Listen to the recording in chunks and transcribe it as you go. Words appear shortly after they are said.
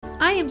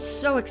I am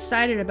so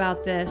excited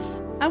about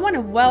this. I want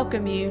to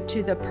welcome you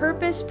to the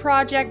Purpose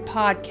Project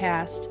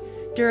podcast.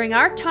 During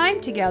our time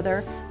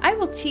together, I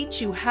will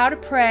teach you how to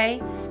pray,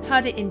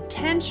 how to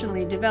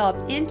intentionally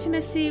develop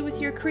intimacy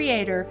with your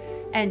Creator,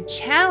 and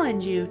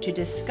challenge you to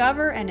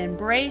discover and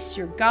embrace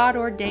your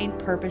God-ordained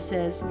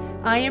purposes.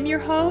 I am your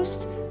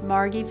host,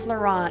 Margie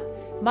Florent.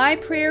 My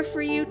prayer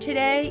for you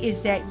today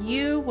is that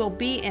you will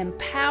be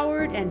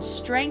empowered and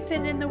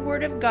strengthened in the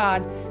Word of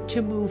God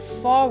to move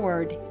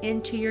forward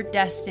into your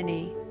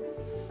destiny.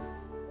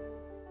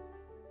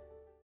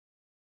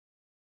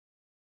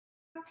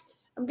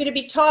 I'm going to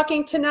be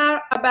talking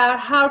tonight about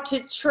how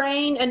to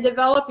train and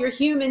develop your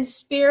human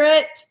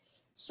spirit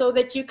so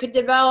that you could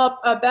develop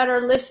a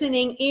better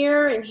listening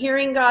ear and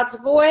hearing God's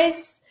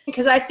voice.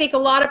 Because I think a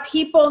lot of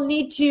people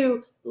need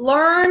to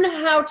learn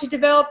how to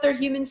develop their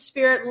human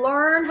spirit,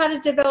 learn how to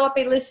develop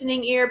a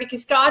listening ear,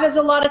 because God has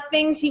a lot of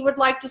things He would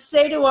like to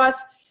say to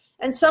us.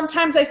 And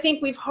sometimes I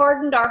think we've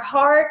hardened our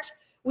heart,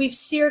 we've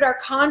seared our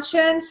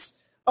conscience,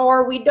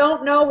 or we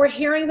don't know we're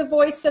hearing the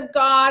voice of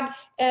God,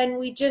 and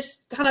we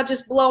just kind of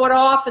just blow it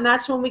off, and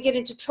that's when we get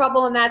into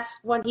trouble, and that's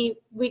when we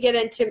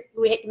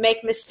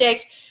make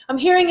mistakes. I'm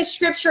hearing a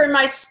scripture in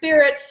my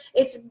spirit.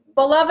 It's,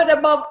 beloved,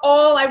 above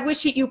all, I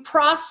wish that you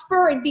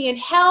prosper and be in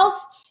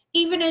health,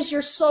 even as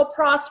your soul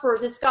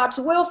prospers. It's God's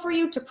will for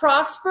you to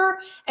prosper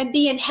and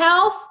be in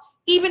health,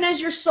 even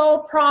as your soul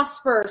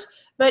prospers.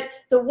 But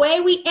the way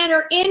we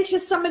enter into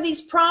some of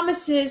these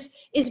promises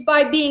is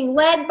by being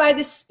led by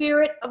the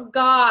Spirit of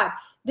God.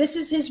 This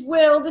is His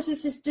will. This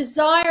is His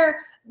desire.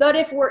 But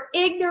if we're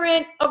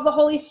ignorant of the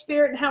Holy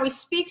Spirit and how He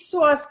speaks to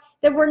us,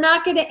 then we're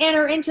not going to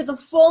enter into the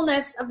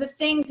fullness of the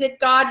things that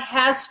God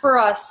has for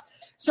us.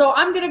 So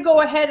I'm going to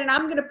go ahead and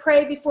I'm going to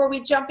pray before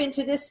we jump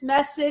into this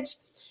message.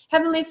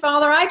 Heavenly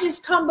Father, I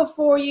just come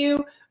before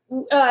you,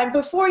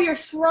 before your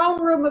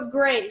throne room of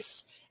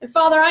grace. And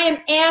Father, I am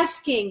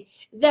asking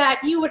that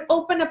you would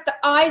open up the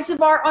eyes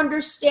of our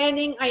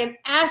understanding. I am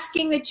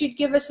asking that you'd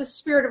give us a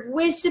spirit of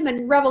wisdom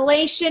and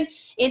revelation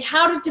in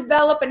how to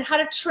develop and how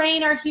to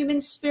train our human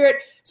spirit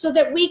so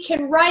that we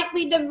can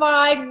rightly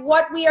divide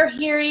what we are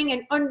hearing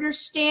and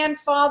understand,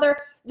 Father,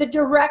 the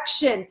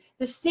direction,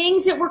 the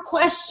things that we're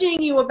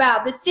questioning you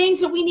about, the things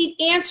that we need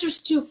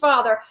answers to,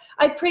 Father.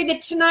 I pray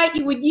that tonight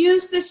you would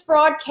use this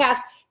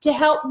broadcast to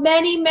help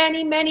many,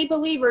 many, many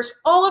believers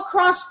all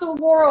across the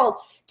world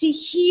to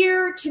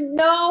hear, to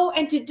know,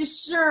 and to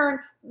discern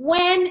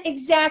when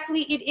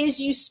exactly it is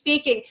you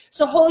speaking.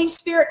 So Holy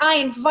Spirit, I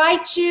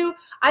invite you.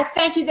 I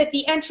thank you that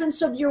the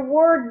entrance of your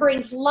word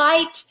brings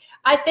light.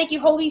 I thank you,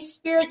 Holy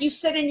Spirit. You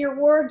said in your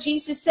word,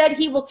 Jesus said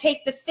he will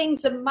take the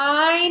things of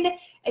mine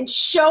and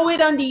show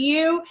it unto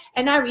you.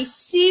 And I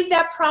receive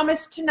that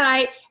promise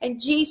tonight. And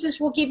Jesus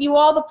will give you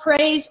all the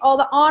praise, all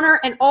the honor,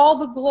 and all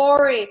the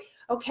glory.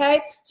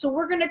 Okay, so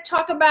we're going to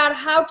talk about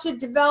how to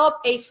develop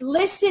a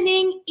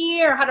listening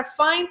ear, how to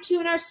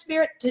fine-tune our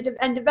spirit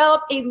and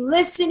develop a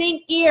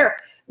listening ear.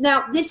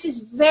 Now, this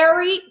is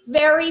very,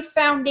 very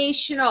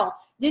foundational.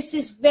 This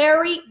is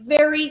very,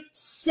 very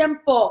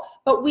simple,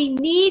 but we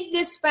need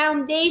this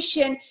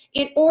foundation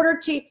in order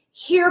to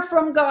hear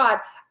from God.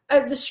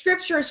 The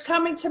scripture is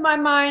coming to my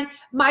mind,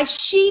 my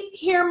sheep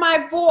hear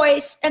my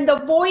voice, and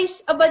the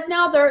voice of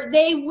another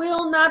they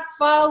will not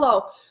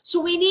follow. So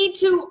we need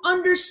to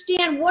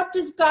understand, what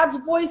does God's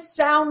voice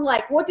sound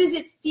like? What does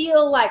it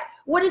feel like?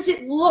 What does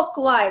it look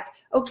like?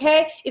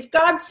 Okay? If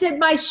God said,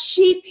 my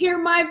sheep hear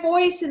my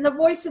voice and the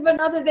voice of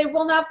another they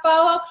will not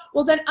follow,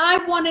 well, then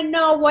I want to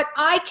know what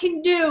I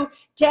can do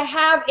to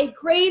have a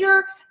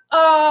greater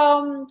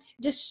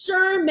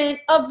discernment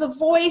of the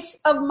voice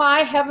of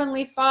my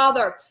Heavenly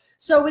Father.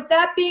 So with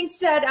that being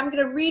said, I'm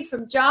going to read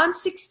from John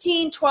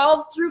 16,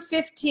 12 through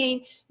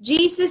 15.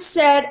 Jesus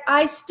said,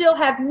 I still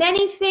have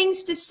many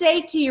things to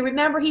say to you.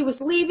 Remember, he was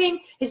leaving.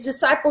 His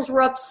disciples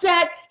were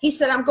upset. He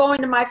said, I'm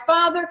going to my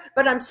Father,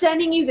 but I'm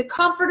sending you the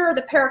Comforter,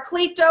 the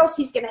Paracletos.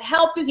 He's going to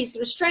help you. He's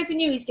going to strengthen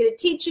you. He's going to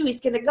teach you.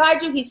 He's going to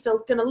guide you. He's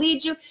still going to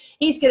lead you.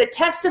 He's going to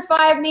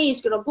testify of me.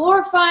 He's going to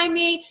glorify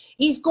me.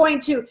 He's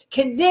going to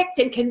convict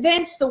and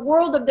convince the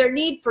world of their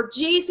need for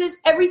Jesus.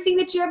 Everything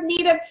that you have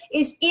need of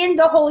is in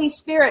the Holy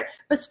Spirit.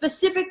 But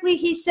specifically,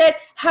 he said,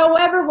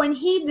 however, when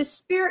he, the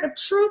Spirit of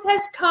truth,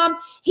 has come,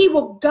 he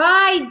will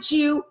guide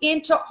you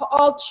into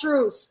all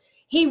truths.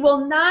 He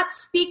will not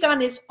speak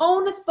on his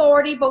own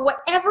authority, but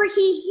whatever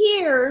he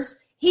hears,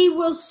 he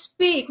will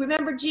speak.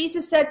 Remember,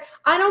 Jesus said,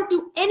 I don't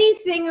do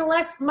anything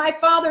unless my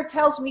Father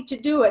tells me to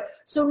do it.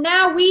 So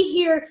now we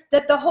hear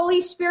that the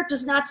Holy Spirit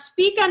does not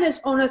speak on his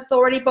own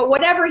authority, but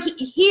whatever he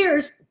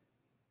hears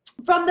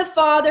from the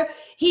Father,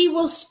 he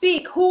will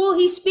speak. Who will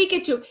he speak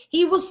it to?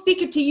 He will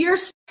speak it to your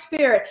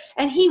spirit,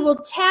 and he will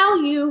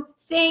tell you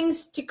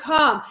things to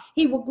come.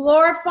 He will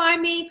glorify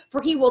me,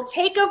 for he will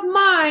take of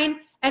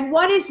mine, and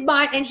what is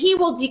mine, and he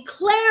will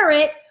declare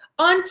it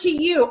unto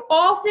you.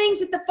 All things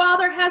that the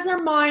Father has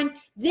in mind,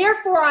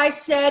 therefore I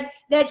said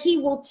that he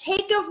will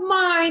take of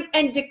mine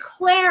and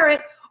declare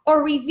it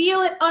or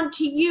reveal it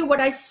unto you.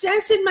 What I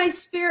sense in my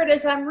spirit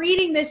as I'm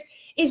reading this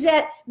is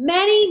that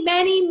many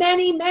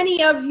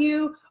of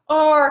you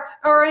are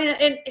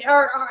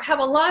have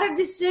a lot of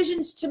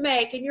decisions to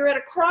make, and you're at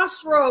a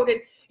crossroad,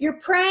 and you're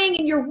praying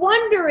and you're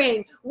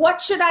wondering, what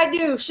should I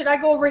do? Should I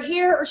go over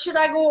here or should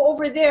I go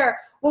over there?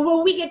 Well,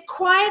 when we get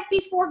quiet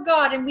before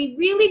God and we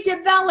really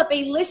develop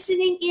a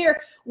listening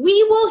ear,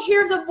 we will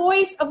hear a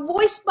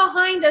voice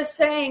behind us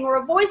saying, or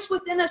a voice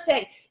within us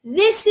saying,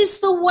 this is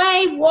the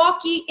way,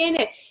 walk ye in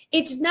it.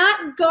 It's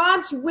not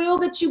God's will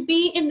that you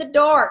be in the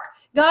dark.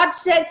 God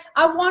said,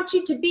 I want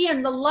you to be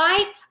in the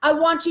light. I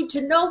want you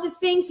to know the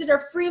things that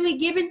are freely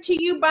given to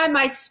you by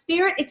my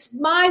Spirit. It's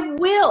my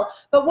will.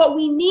 But what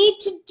we need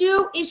to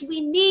do is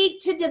we need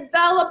to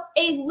develop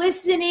a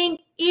listening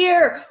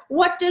ear.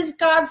 What does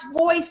God's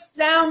voice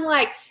sound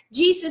like?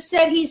 Jesus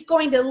said he's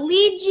going to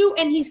lead you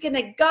and he's going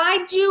to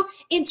guide you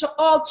into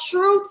all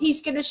truth.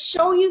 He's going to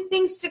show you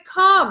things to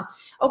come.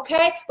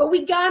 Okay? But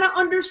we got to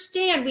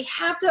understand. We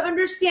have to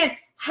understand,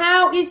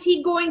 how is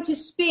he going to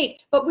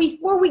speak? But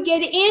before we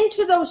get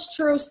into those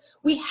truths,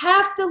 we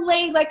have to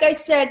lay, like I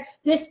said,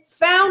 this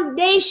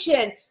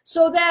foundation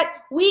so that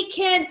we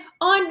can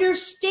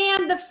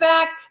understand the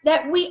fact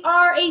that we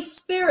are a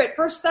spirit.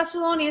 1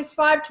 Thessalonians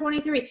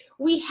 5:23.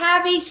 We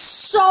have a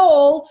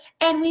soul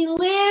and we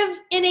live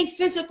in a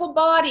physical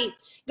body.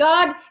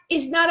 God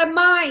is not a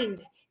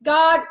mind.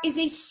 God is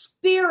a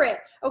spirit,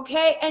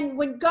 okay? And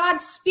when God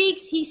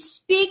speaks, he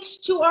speaks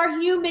to our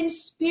human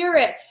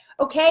spirit.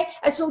 Okay,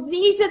 and so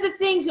these are the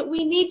things that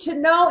we need to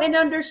know and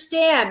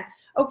understand.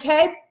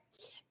 Okay,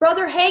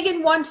 Brother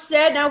Hagin once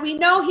said, now we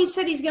know he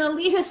said he's going to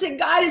lead us and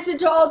guide us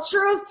into all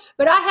truth,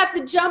 but I have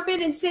to jump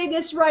in and say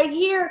this right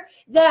here,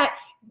 that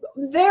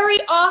very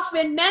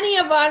often many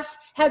of us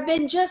have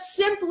been just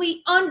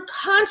simply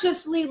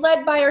unconsciously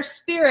led by our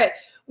spirit.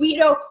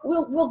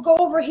 We'll go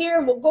over here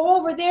and we'll go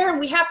over there, and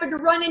we happen to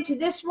run into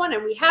this one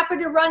and we happen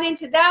to run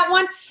into that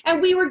one,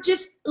 and we were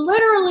just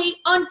literally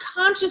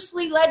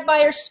unconsciously led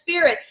by our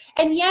spirit.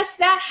 And yes,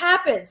 that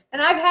happens,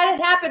 and I've had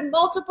it happen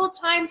multiple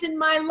times in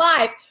my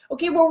life,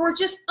 okay, where we're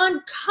just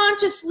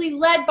unconsciously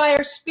led by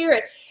our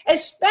spirit.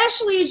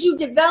 Especially as you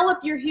develop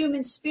your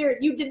human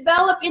spirit, you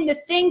develop in the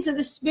things of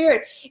the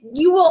spirit,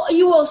 you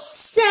will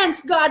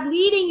sense God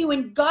leading you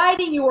and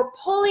guiding you, or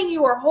pulling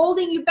you, or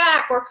holding you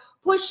back, or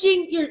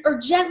pushing you, or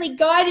gently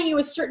guiding you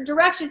a certain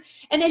direction.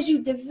 And as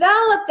you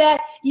develop that,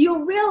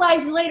 you'll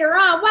realize later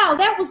on, wow,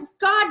 that was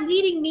God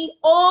leading me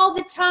all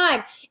the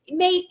time.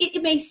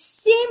 It may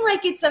seem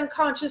like it's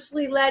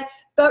unconsciously led,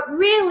 but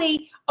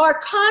really our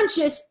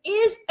conscious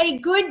is a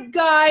good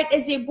guide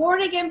as a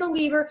born-again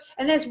believer.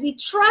 And as we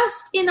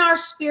trust in our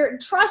spirit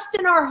and trust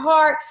in our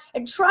heart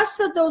and trust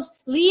that those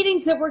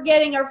leadings that we're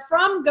getting are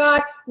from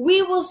God,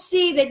 we will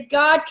see that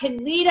God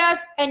can lead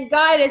us and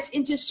guide us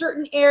into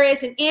certain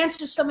areas and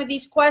answer some of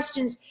these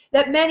questions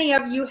that many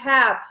of you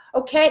have.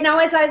 Okay, now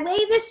as I lay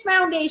this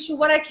foundation,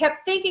 what I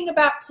kept thinking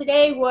about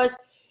today was,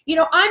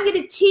 I'm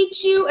going to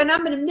teach you and I'm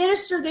going to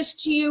minister this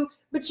to you,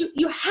 but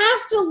you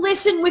have to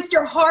listen with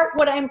your heart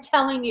what I'm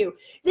telling you.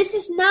 This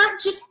is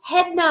not just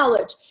head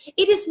knowledge.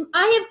 It is,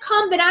 I have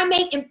come that I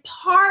may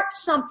impart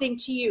something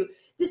to you.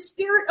 The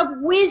spirit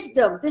of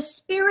wisdom, the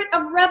spirit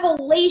of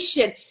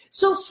revelation.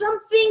 So some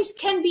things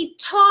can be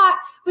taught,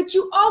 but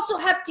you also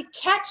have to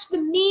catch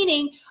the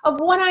meaning of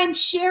what I'm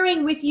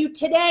sharing with you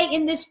today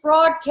in this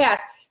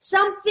broadcast.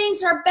 Some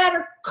things are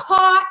better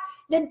caught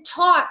than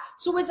taught.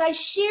 So as I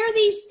share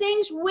these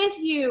things with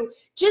you,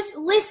 just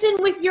listen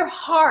with your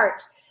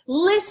heart.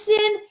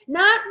 Listen,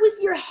 not with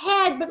your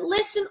head, but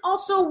listen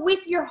also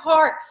with your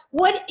heart.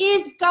 What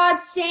is God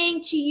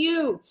saying to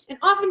you? And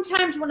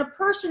oftentimes when a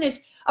person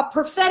is a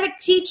prophetic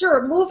teacher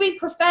or moving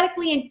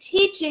prophetically and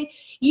teaching,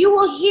 you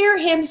will hear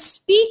him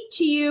speak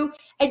to you,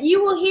 and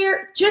you will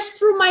hear just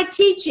through my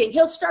teaching,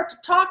 he'll start to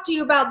talk to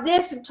you about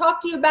this and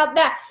talk to you about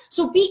that.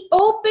 So be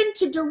open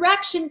to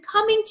direction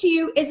coming to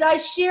you as I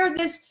share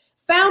this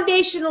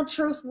foundational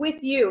truth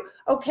with you,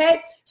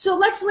 okay? So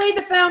let's lay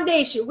the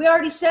foundation. We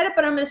already said it,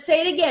 but I'm going to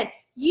say it again.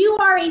 You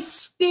are a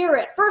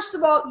spirit. First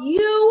of all,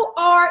 you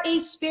are a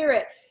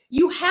spirit.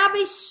 You have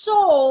a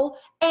soul,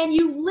 and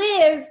you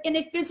live in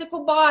a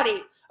physical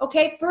body,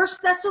 okay? 1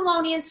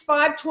 Thessalonians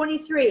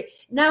 5:23.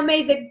 Now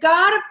may the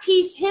God of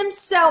peace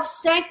himself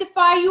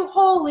sanctify you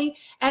wholly,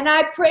 and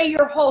I pray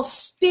your whole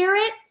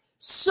spirit,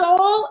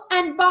 soul,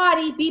 and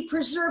body be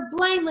preserved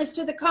blameless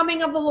to the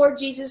coming of the Lord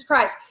Jesus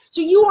Christ. So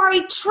you are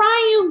a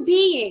triune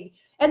being,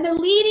 and the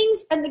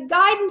leadings and the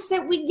guidance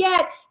that we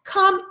get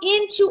come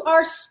into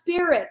our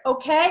spirit,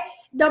 okay?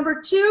 Number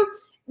two,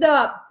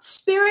 the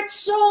spirit,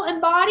 soul,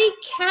 and body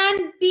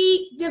can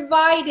be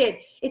divided.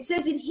 It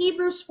says in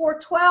Hebrews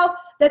 4:12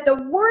 that the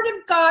word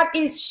of God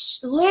is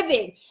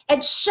living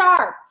and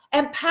sharp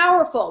and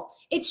powerful.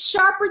 It's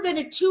sharper than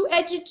a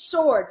two-edged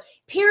sword,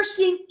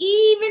 piercing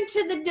even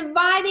to the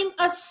dividing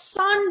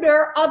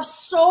asunder of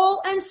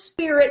soul and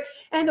spirit.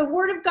 And the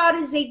word of God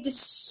is a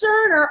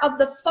discerner of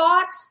the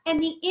thoughts and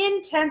the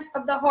intents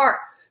of the heart.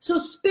 So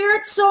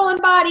spirit, soul,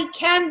 and body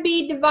can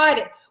be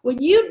divided.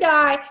 When you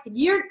die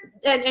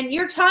and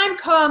your time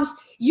comes,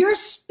 your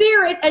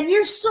spirit and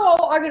your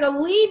soul are going to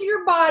leave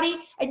your body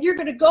and you're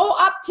going to go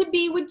up to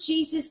be with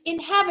Jesus in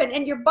heaven.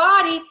 And your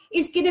body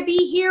is going to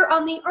be here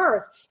on the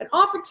earth. And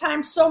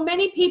oftentimes, so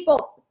many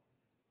people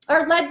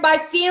are led by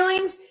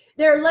feelings.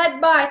 They're led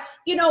by,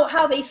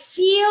 how they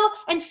feel.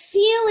 And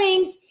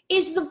feelings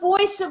is the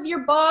voice of your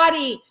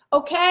body.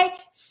 Okay?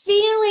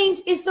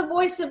 Feelings is the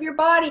voice of your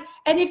body.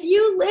 And if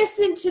you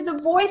listen to the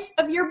voice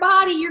of your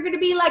body, you're going to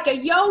be like a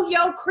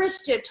yo-yo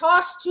Christian,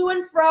 tossed to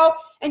and fro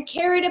and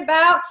carried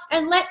about,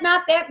 and let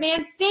not that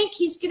man think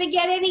he's going to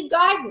get any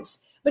guidance.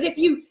 But if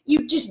you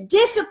just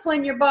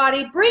discipline your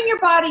body, bring your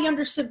body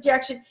under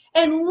subjection,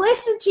 and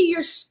listen to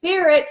your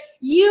spirit,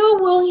 you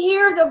will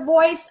hear the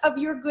voice of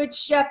your good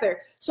shepherd.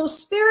 So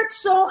spirit,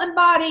 soul, and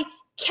body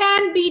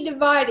can be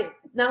divided.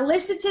 Now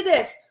listen to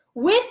this.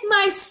 With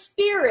my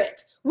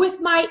spirit, with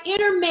my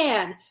inner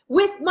man,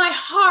 with my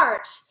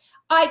heart,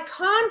 I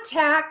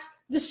contact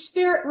the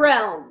spirit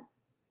realm.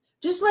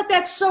 Just let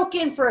that soak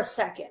in for a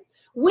second.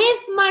 With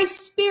my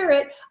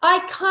spirit, I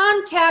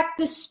contact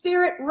the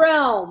spirit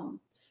realm.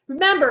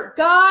 Remember,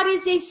 God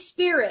is a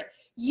spirit.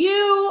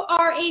 You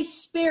are a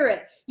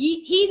spirit.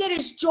 He that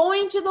is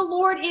joined to the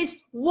Lord is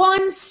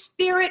one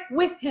spirit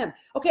with him.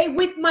 Okay,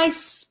 with my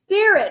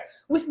spirit,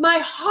 with my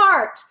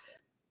heart,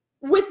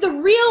 with the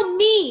real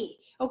me.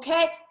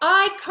 Okay,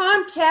 I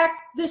contact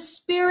the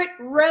spirit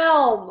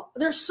realm.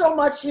 There's so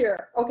much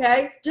here,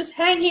 okay? Just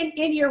hang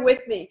in here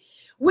with me.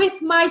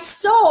 With my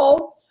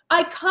soul,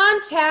 I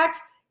contact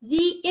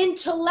the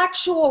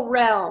intellectual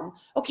realm.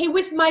 Okay,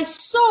 with my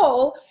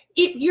soul,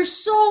 your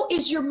soul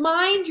is your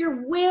mind,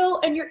 your will,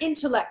 and your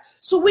intellect.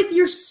 So with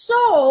your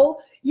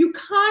soul, you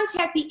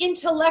contact the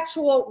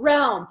intellectual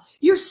realm.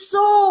 Your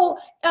soul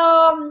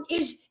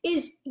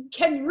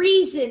can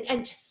reason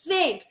and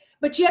think.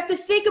 But you have to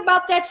think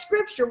about that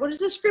scripture. What does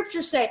the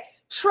scripture say?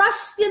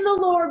 Trust in the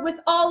Lord with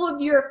all of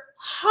your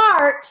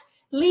heart.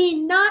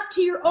 Lean not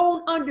to your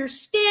own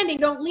understanding.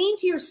 Don't lean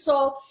to your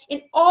soul.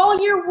 In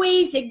all your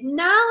ways,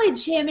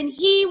 acknowledge him, and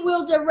he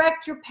will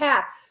direct your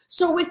path.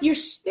 So with your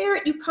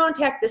spirit, you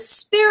contact the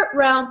spirit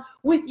realm.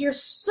 With your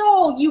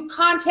soul, you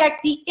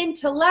contact the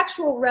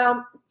intellectual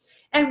realm.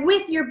 And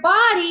with your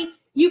body,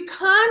 you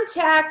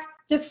contact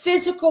the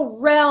physical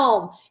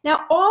realm.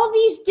 Now, all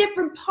these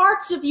different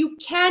parts of you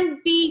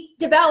can be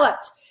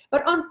developed,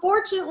 but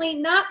unfortunately,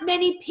 not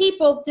many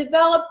people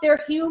develop their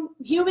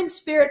human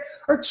spirit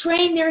or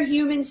train their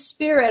human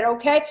spirit,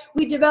 okay?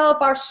 We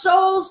develop our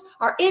souls,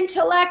 our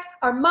intellect,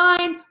 our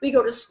mind. We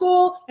go to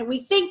school and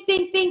we think.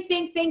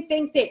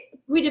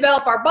 We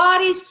develop our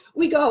bodies.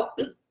 We go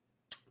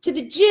to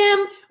the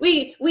gym.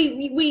 We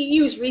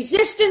use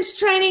resistance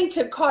training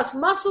to cause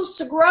muscles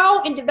to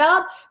grow and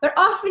develop, but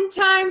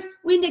oftentimes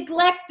we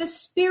neglect the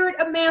spirit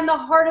of man, the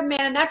heart of man,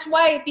 and that's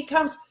why it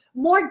becomes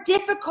more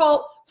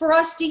difficult for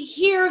us to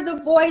hear the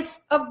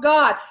voice of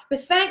God.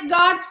 But thank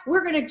God,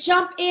 we're going to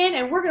jump in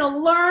and we're going to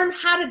learn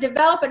how to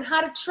develop and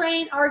how to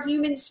train our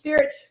human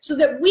spirit so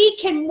that we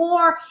can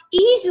more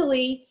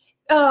easily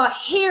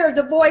hear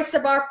the voice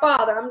of our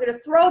Father. I'm going to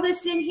throw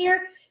this in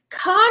here.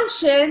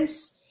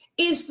 Conscience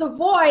is the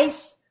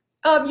voice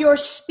of your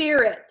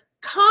spirit.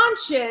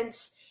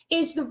 Conscience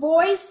is the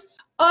voice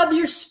of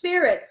your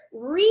spirit.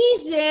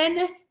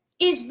 Reason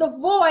is the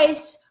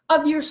voice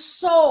of your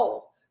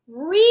soul.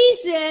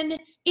 Reason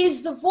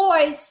is the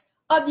voice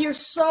of your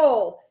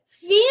soul.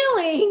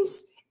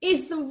 Feelings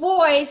is the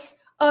voice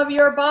of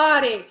your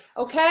body.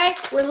 Okay?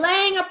 We're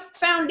laying a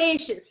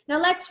foundation. Now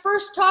let's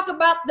first talk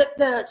about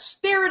the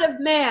spirit of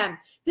man.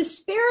 The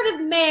spirit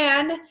of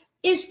man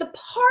is the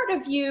part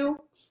of you.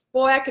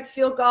 Boy, I could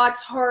feel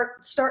God's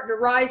heart starting to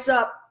rise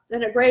up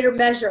in a greater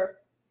measure.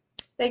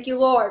 Thank you,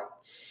 Lord.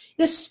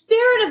 The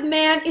spirit of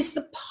man is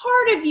the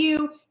part of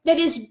you that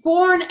is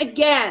born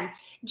again.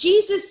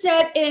 Jesus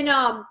said in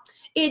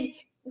 2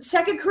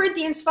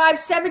 Corinthians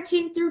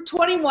 5:17 through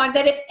 21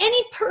 that if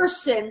any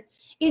person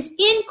is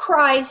in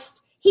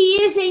Christ,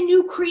 he is a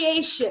new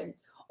creation.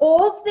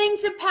 All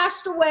things have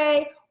passed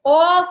away.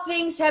 All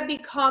things have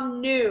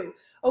become new.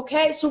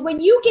 Okay, so when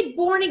you get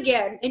born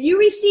again and you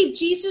receive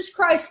Jesus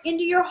Christ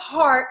into your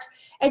heart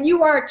and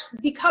you are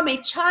become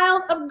a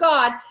child of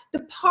God,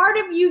 the part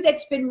of you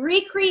that's been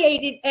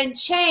recreated and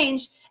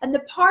changed and the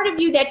part of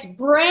you that's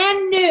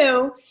brand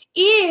new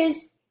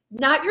is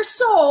not your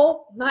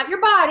soul, not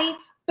your body,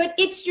 but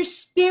it's your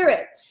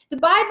spirit. The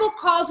Bible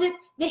calls it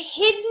the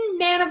hidden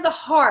man of the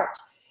heart.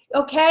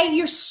 Okay,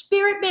 your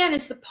spirit man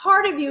is the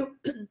part of you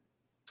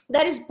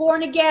that is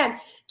born again.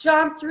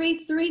 John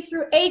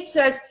 3:3-8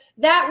 says,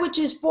 that which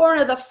is born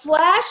of the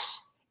flesh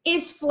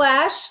is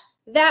flesh.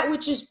 That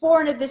which is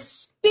born of the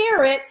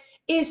spirit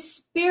is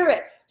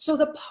spirit. So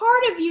the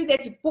part of you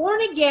that's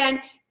born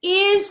again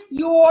is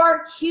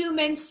your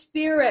human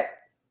spirit.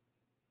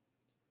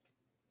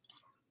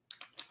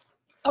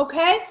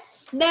 Okay?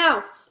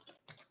 Now,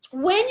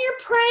 when you're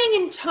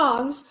praying in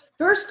tongues,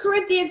 1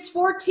 Corinthians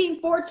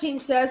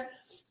 14:14 says,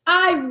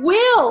 I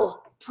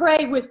will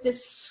pray with the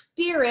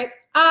spirit.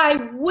 I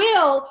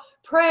will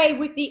pray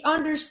with the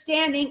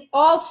understanding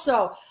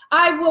also.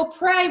 I will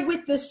pray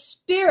with the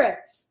Spirit.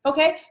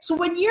 Okay, so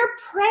when you're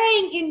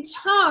praying in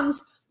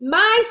tongues,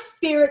 my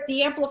spirit,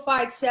 the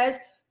Amplified says,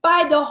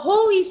 by the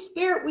Holy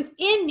Spirit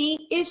within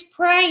me is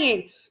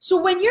praying.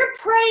 So when you're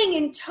praying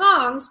in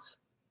tongues,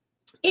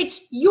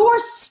 it's your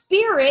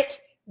spirit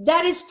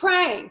that is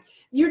praying.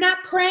 You're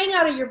not praying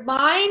out of your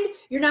mind.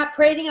 You're not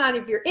praying out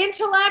of your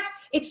intellect.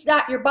 It's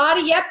not your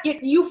body.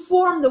 Yep, you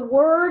form the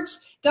words.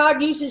 God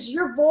uses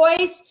your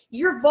voice,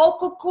 your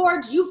vocal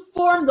cords. You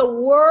form the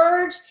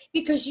words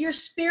because your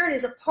spirit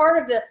is a part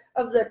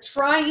of the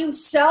triune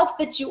self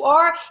that you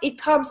are. It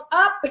comes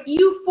up, but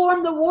you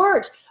form the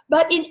words.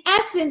 But in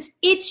essence,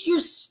 it's your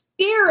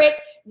spirit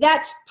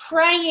that's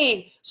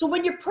praying. So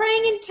when you're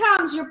praying in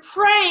tongues, you're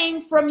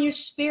praying from your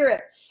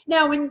spirit.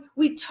 Now, when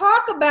we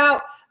talk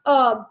about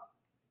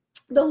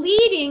the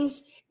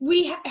leadings,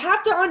 we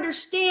have to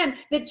understand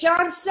that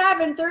John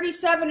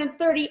 7:37 and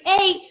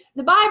 38,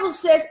 the Bible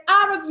says,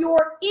 out of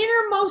your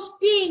innermost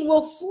being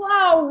will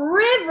flow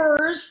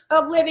rivers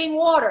of living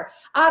water.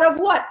 Out of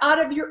what? Out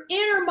of your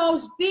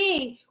innermost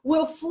being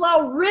will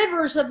flow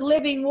rivers of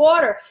living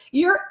water.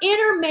 Your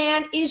inner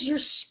man is your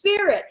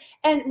spirit.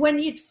 And when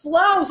it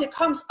flows, it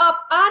comes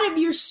up out of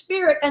your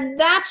spirit. And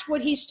that's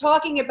what he's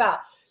talking about.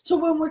 So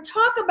when we're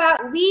talking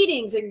about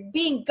leadings and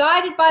being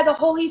guided by the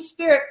Holy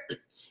Spirit,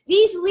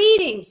 these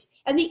leadings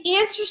and the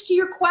answers to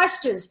your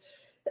questions,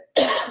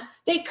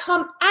 they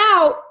come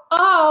out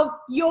of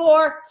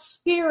your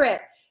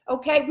spirit.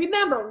 Okay,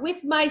 remember,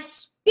 with my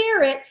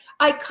spirit,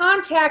 I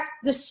contact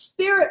the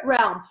spirit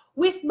realm.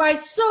 With my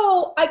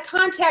soul, I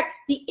contact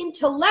the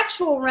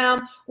intellectual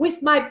realm.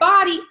 With my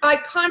body, I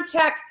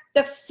contact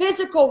the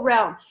physical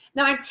realm.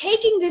 Now, I'm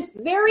taking this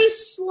very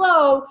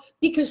slow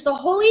because the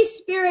Holy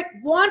Spirit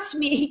wants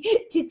me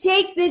to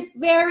take this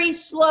very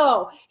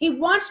slow. He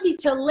wants me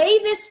to lay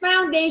this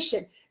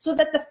foundation so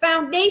that the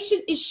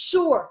foundation is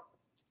sure,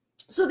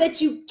 so that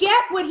you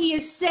get what he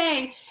is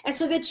saying, and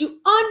so that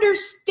you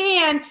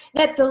understand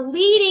that the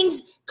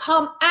leadings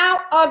come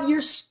out of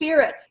your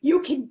spirit.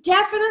 You can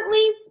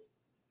definitely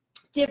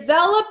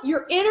develop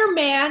your inner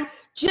man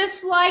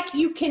just like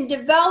you can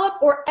develop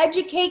or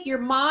educate your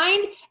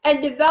mind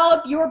and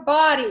develop your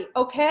body,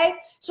 okay?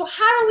 So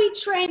how do we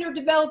train or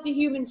develop the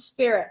human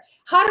spirit?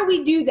 How do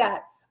we do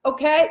that,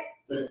 okay?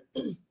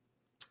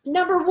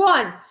 Number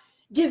one,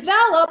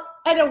 develop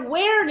an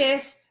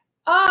awareness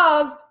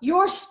of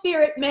your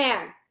spirit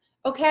man,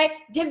 okay?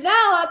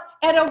 Develop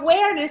an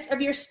awareness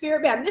of your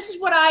spirit man. This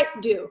is what I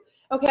do,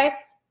 okay?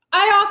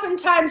 I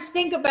oftentimes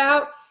think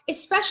about,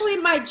 especially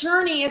in my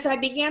journey as I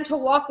began to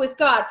walk with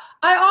God,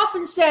 I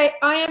often say,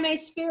 I am a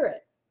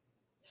spirit.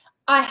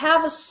 I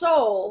have a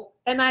soul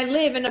and I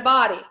live in a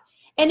body.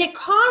 And it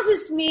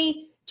causes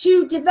me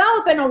to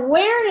develop an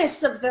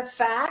awareness of the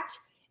fact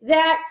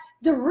that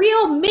the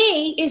real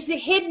me is the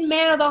hidden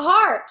man of the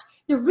heart.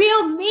 The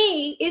real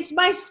me is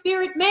my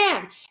spirit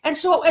man. And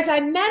so as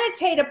I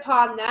meditate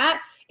upon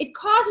that, it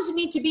causes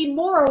me to be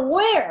more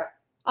aware.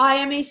 I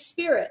am a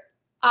spirit.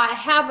 I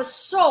have a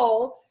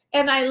soul.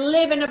 And I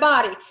live in a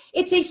body.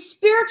 It's a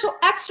spiritual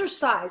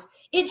exercise.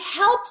 It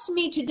helps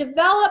me to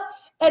develop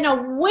an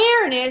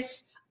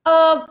awareness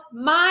of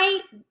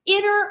my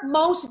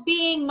innermost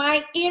being,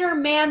 my inner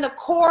man, the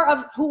core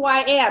of who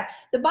I am.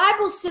 The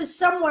Bible says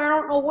somewhere, I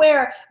don't know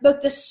where,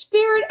 but the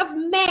spirit of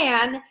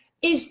man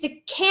is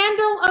the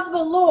candle of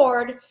the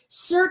Lord,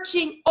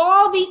 searching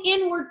all the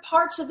inward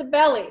parts of the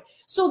belly.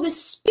 So the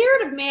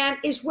spirit of man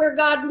is where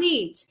God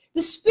leads.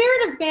 The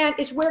spirit of man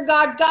is where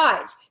God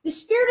guides. The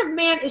spirit of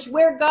man is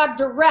where God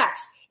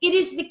directs. It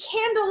is the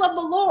candle of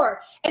the Lord,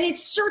 and it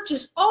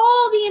searches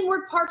all the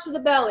inward parts of the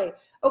belly,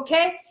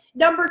 okay?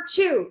 Number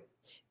two,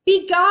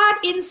 be God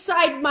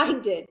inside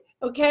minded,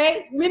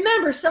 okay?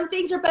 Remember, some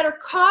things are better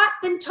caught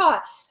than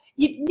taught.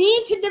 You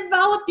need to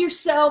develop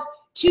yourself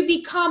to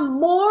become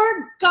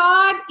more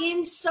God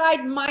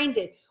inside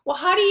minded. Well,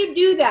 how do you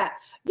do that?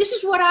 This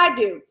is what I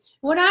do.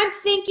 When I'm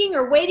thinking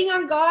or waiting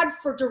on God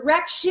for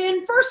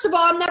direction, first of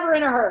all, I'm never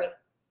in a hurry.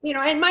 You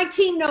know, and my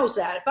team knows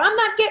that. If I'm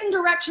not getting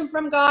direction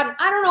from God and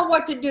I don't know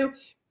what to do,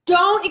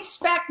 don't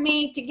expect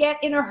me to get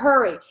in a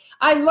hurry.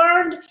 I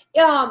learned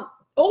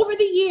over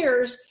the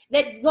years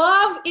that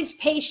love is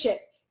patient.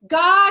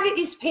 God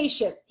is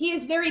patient. He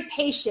is very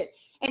patient.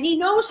 And he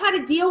knows how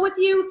to deal with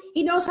you.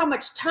 He knows how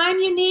much time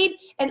you need.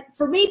 And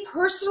for me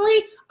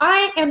personally,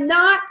 I am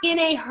not in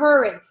a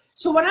hurry.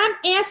 So when I'm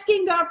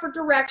asking God for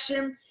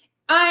direction,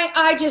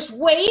 I just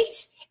wait.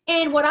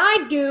 And what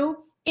I do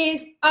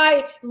is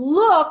I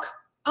look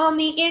on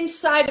the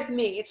inside of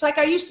me. It's like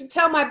I used to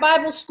tell my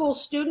Bible school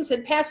students,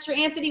 and Pastor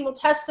Anthony will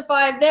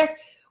testify of this.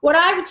 What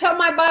I would tell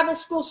my Bible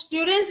school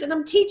students, and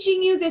I'm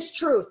teaching you this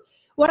truth.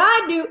 What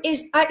I do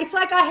is it's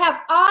like I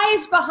have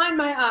eyes behind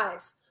my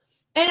eyes.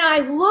 And I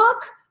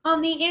look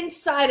on the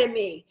inside of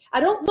me. I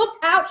don't look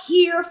out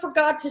here for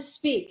God to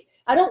speak.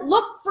 I don't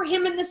look for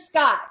him in the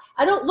sky.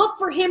 I don't look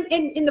for him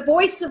in the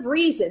voice of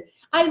reason.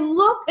 I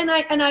look and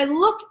I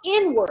look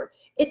inward.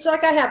 It's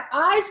like I have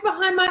eyes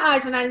behind my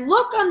eyes, and I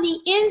look on the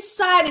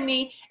inside of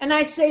me and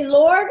I say,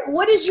 Lord,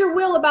 what is your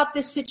will about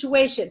this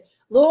situation?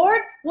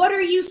 Lord, what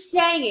are you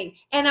saying?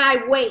 And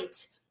I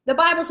wait. The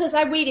Bible says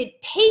I waited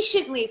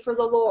patiently for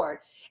the Lord.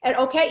 And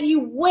okay,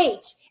 you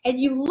wait and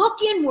you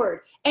look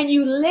inward and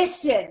you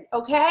listen,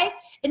 okay?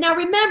 And now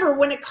remember,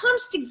 when it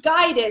comes to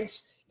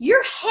guidance,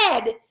 your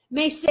head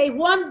may say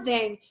one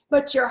thing,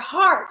 but your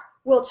heart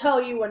will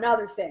tell you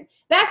another thing.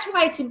 That's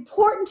why it's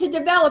important to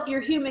develop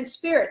your human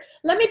spirit.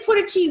 Let me put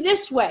it to you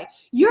this way.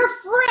 Your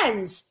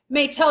friends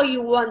may tell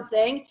you one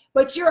thing,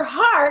 but your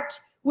heart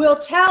will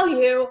tell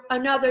you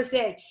another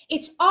thing.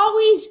 It's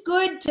always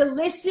good to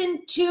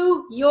listen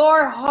to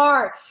your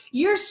heart.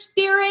 Your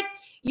spirit,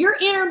 your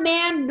inner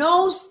man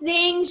knows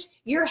things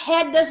your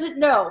head doesn't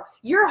know.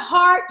 Your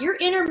heart, your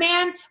inner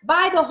man,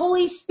 by the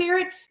Holy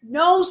Spirit,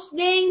 knows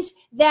things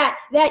that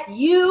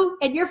you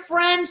and your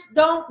friends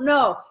don't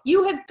know.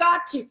 You have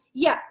got to,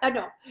 I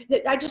know.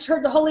 I just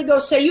heard the Holy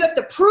Ghost say, you have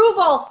to prove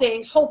all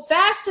things, hold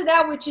fast to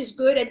that which is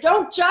good, and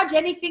don't judge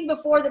anything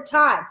before the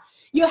time.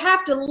 You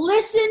have to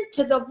listen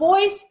to the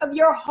voice of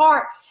your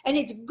heart, and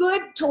it's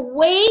good to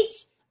wait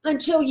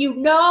until you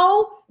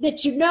know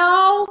that you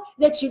know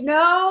that you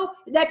know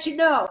that you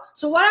know.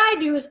 So what I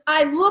do is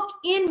I look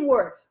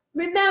inward.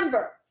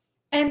 Remember,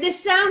 and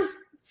this sounds,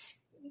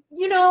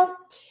 I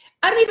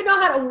don't even know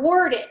how to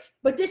word it,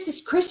 but this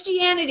is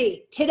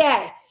Christianity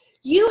today.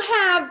 You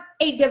have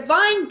a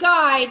divine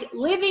guide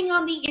living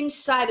on the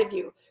inside of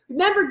you.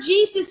 Remember,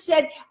 Jesus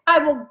said, I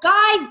will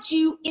guide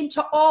you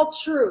into all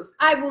truth.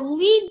 I will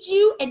lead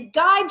you and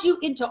guide you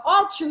into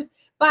all truth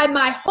by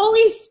my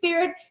Holy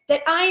Spirit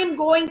that I am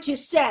going to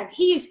send.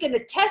 He is going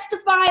to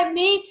testify of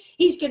me.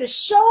 He's going to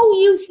show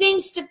you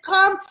things to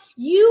come.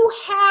 You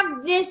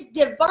have this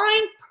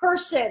divine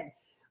person,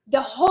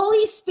 the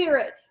Holy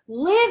Spirit,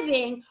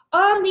 living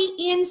on the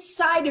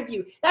inside of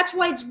you. That's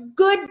why it's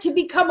good to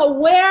become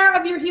aware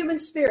of your human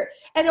spirit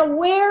and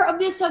aware of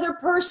this other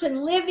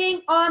person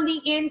living on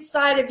the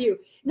inside of you.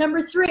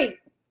 Number 3,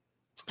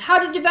 how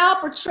to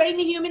develop or train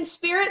the human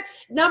spirit.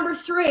 Number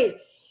 3,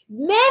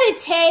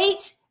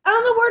 meditate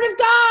on the word of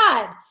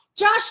God.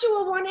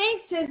 Joshua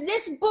 1:8 says,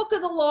 this book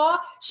of the law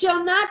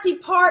shall not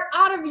depart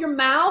out of your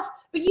mouth,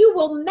 but you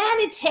will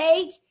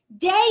meditate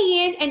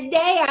day in and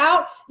day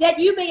out, that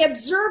you may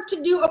observe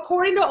to do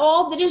according to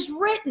all that is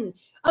written.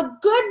 A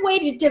good way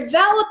to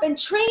develop and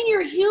train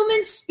your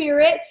human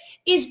spirit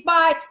is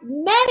by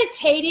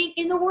meditating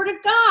in the Word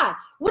of God.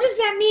 What does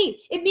that mean?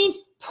 It means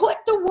put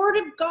the Word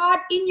of God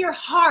in your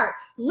heart.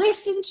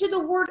 Listen to the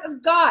Word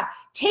of God.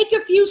 Take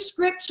a few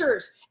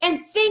scriptures and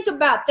think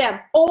about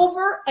them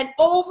over and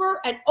over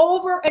and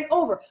over and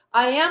over.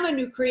 I am a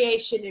new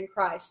creation in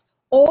Christ.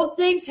 Old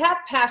things have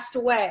passed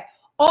away.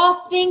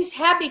 All things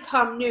have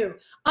become new.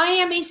 I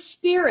am a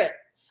spirit.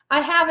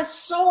 I have a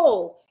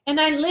soul, and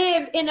I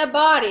live in a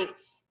body.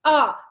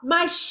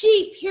 My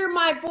sheep hear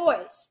my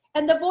voice,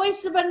 and the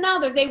voice of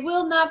another they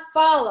will not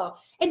follow.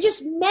 And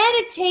just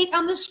meditate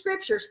on the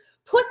scriptures.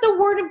 Put the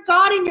word of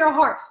God in your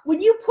heart.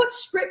 When you put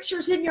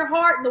scriptures in your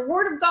heart and the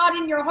word of God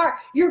in your heart,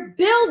 you're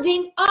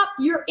building up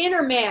your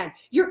inner man.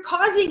 You're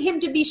causing him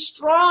to be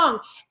strong,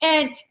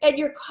 and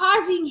you're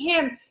causing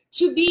him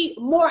to be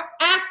more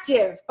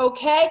active,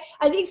 okay?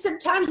 I think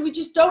sometimes we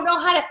just don't know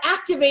how to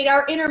activate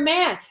our inner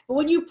man. But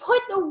when you put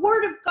the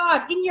word of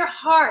God in your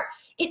heart,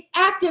 it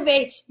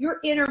activates your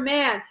inner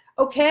man,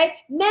 okay?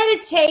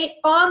 Meditate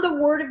on the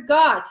word of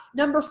God.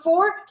 Number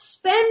 4,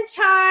 spend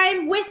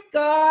time with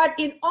God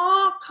in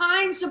all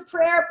kinds of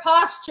prayer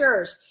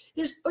postures.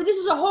 This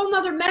is a whole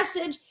nother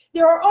message.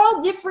 There are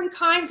all different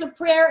kinds of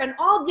prayer and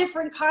all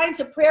different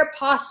kinds of prayer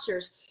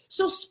postures.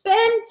 So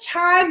spend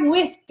time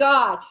with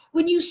God.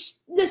 When you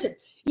listen,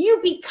 you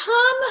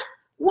become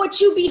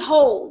what you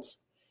behold.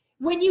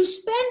 When you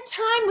spend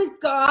time with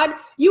God,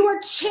 you are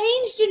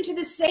changed into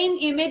the same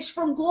image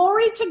from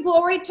glory to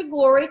glory to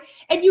glory,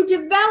 and you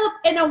develop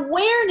an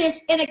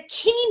awareness and a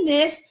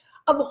keenness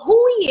of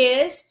who he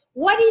is,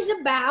 what he's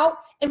about,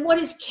 and what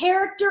his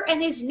character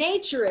and his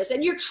nature is.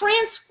 And you're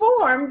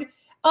transformed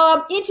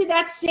into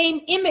that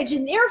same image,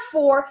 and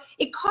therefore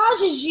it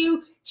causes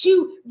you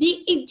to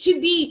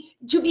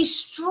be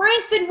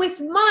strengthened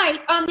with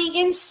might on the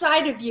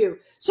inside of you.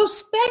 So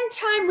spend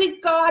time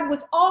with God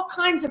with all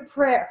kinds of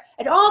prayer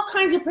and all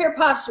kinds of prayer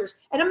postures.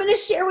 And I'm going to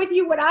share with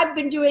you what I've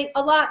been doing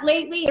a lot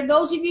lately. And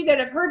those of you that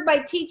have heard my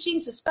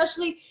teachings,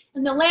 especially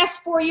in the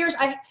last 4 years,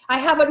 I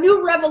have a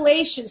new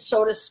revelation,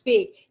 so to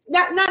speak.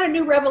 Not a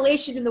new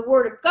revelation in the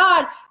Word of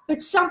God,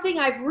 but something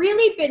I've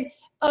really been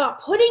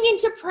putting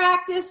into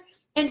practice,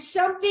 and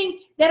something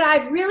that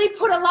I've really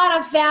put a lot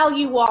of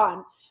value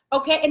on.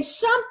 Okay, and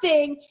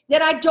something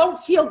that I don't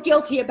feel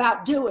guilty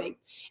about doing.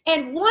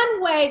 And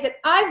one way that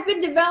I've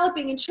been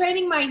developing and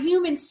training my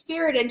human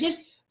spirit and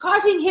just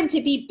causing him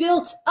to be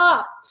built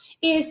up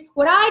is,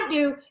 what I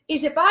do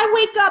is, if I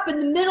wake up in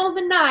the middle of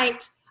the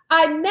night,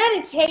 I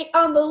meditate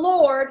on the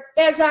Lord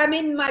as I'm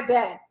in my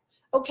bed.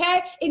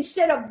 Okay,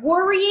 instead of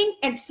worrying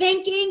and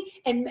thinking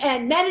and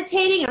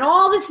meditating on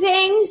all the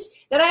things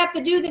that I have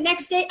to do the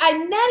next day, I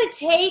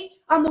meditate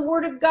on the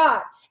Word of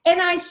God.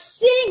 and I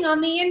sing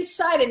on the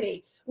inside of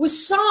me with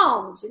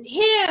psalms and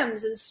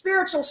hymns and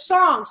spiritual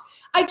songs.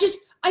 I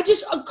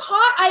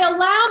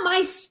allow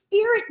my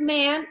spirit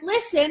man,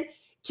 listen,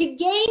 to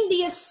gain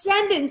the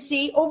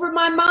ascendancy over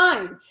my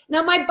mind.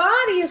 Now, my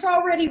body is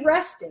already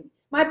resting.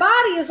 My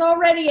body is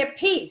already at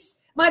peace.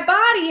 My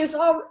body is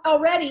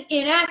already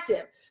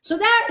inactive. So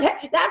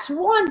that's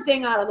one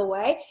thing out of the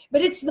way,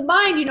 but it's the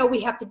mind,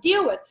 we have to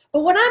deal with.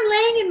 But when I'm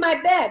laying in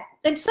my bed,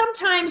 and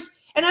sometimes,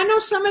 and I know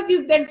some of you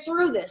have been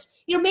through this,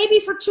 maybe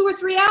for 2 or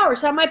 3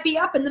 hours, I might be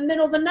up in the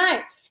middle of the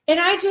night, and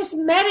I just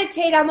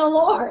meditate on the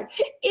Lord.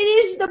 It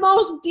is the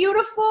most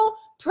beautiful,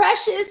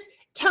 precious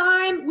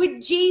time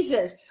with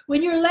Jesus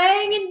when you're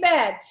laying in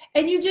bed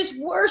and you just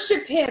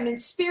worship him in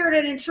spirit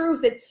and in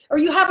truth, or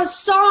you have a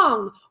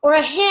song or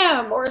a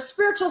hymn or a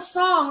spiritual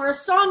song or a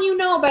song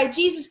by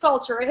Jesus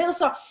Culture, a hill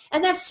song,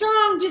 and that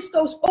song just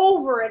goes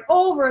over and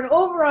over and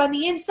over on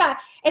the inside,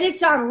 and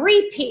it's on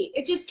repeat.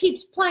 It just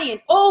keeps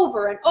playing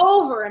over and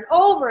over and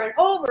over and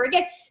over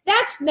again.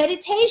 That's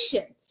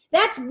meditation.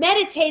 That's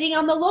meditating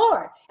on the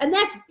Lord, and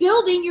that's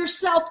building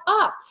yourself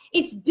up.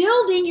 It's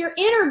building your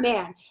inner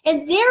man,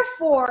 and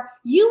therefore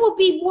you will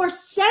be more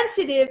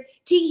sensitive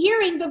to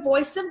hearing the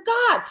voice of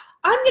God.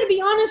 I'm going to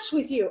be honest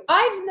with you.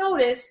 I've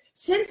noticed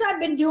since I've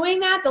been doing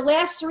that the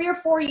last 3 or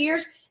 4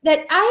 years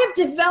that I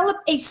have developed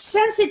a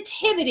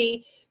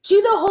sensitivity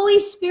to the Holy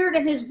Spirit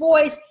and his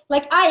voice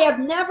like I have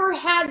never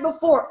had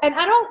before. And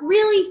I don't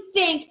really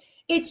think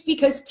it's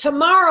because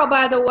tomorrow,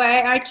 by the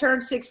way, I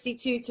turned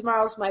 62.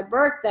 Tomorrow's my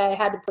birthday. I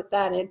had to put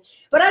that in.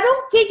 But I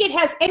don't think it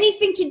has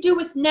anything to do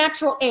with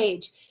natural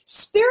age.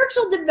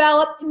 Spiritual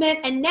development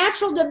and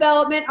natural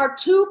development are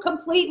two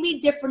completely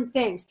different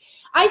things.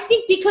 I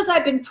think because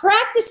I've been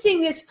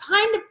practicing this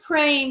kind of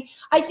praying,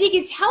 I think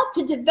it's helped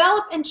to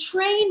develop and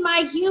train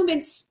my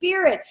human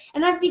spirit.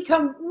 And I've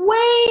become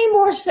way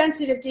more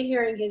sensitive to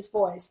hearing his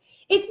voice.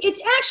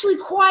 It's actually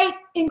quite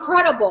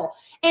incredible.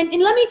 And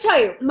let me tell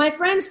you, my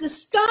friends, the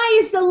sky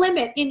is the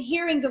limit in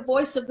hearing the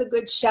voice of the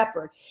Good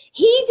Shepherd.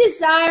 He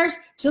desires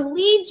to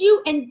lead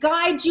you and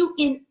guide you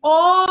in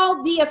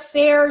all the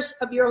affairs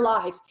of your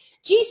life.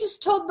 Jesus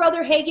told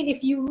Brother Hagin,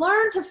 if you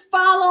learn to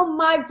follow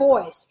my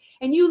voice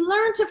and you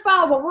learn to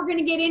follow what we're going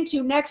to get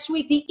into next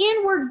week, the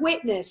inward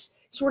witness,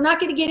 so we're not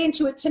going to get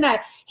into it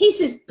tonight. He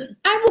says,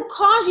 I will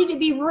cause you to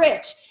be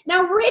rich.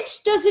 Now,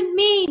 rich doesn't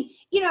mean,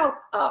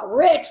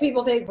 rich.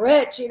 People think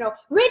rich,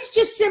 Rich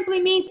just simply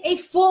means a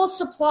full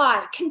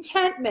supply,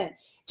 contentment.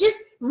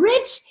 Just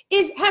rich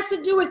has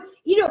to do with,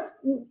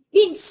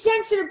 being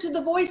sensitive to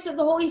the voice of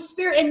the Holy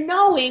Spirit and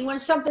knowing when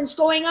something's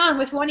going on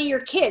with one of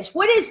your kids.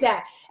 What is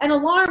that? An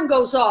alarm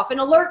goes off, an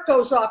alert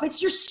goes off.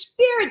 It's your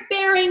spirit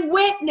bearing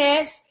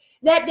witness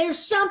that there's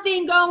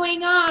something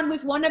going on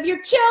with one of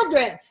your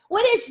children.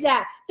 What is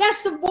that?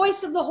 That's the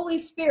voice of the Holy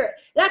Spirit.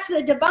 That's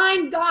the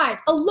divine guide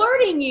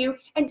alerting you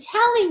and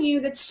telling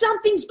you that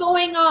something's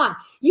going on.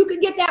 You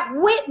can get that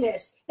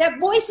witness, that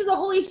voice of the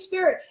Holy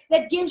Spirit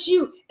that gives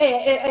you,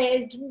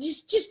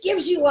 just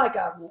gives you like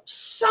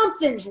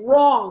something's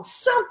wrong.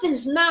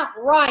 Something's not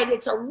right.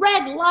 It's a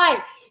red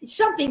light.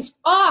 Something's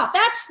off.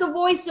 That's the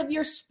voice of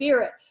your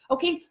spirit.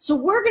 Okay, so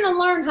we're going to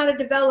learn how to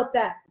develop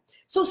that.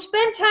 So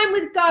spend time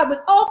with God with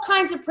all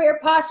kinds of prayer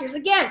postures.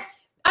 Again,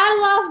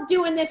 I love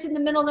doing this in the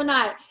middle of the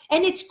night,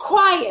 and it's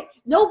quiet.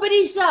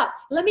 Nobody's up.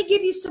 Let me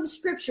give you some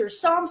scriptures.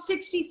 Psalm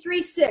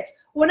 63:6.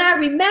 When I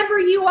remember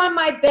you on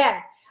my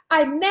bed,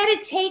 I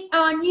meditate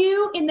on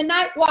you in the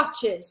night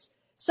watches.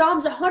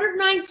 Psalms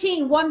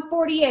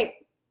 119:148.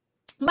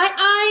 My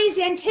eyes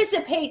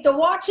anticipate the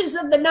watches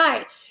of the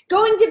night,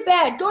 going to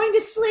bed, going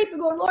to sleep,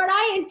 and going, Lord,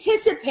 I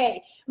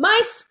anticipate.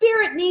 My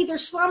spirit neither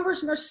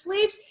slumbers nor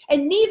sleeps,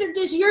 and neither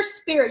does your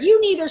spirit.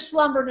 You neither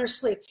slumber nor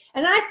sleep.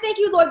 And I thank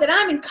you, Lord, that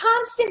I'm in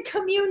constant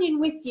communion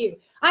with you.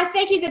 I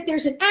thank you that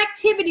there's an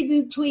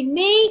activity between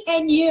me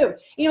and you.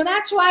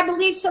 That's why I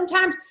believe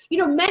sometimes,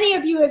 many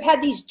of you have had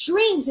these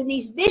dreams and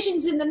these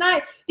visions in the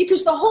night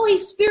because the Holy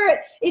Spirit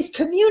is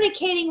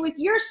communicating with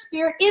your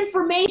spirit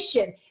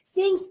information,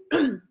 things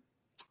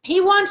he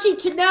wants you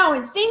to know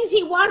and things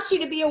he wants you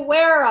to be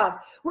aware of.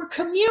 We're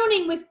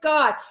communing with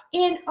God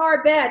in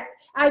our bed.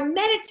 I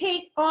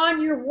meditate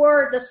on your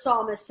word, the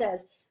psalmist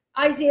says.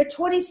 Isaiah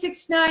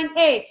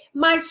 26:9a.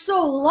 My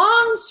soul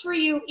longs for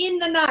you in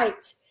the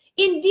night.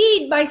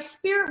 Indeed, my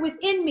spirit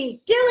within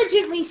me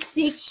diligently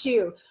seeks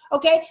you.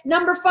 Okay,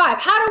 number 5,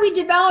 how do we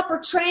develop or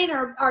train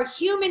our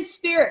human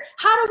spirit?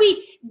 How do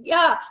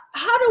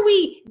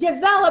we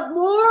develop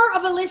more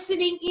of a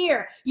listening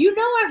ear? You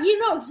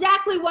know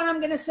exactly what I'm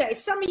going to say.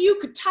 Some of you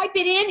could type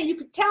it in and you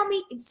could tell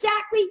me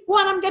exactly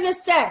what I'm going to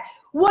say.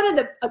 One of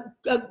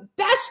the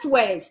best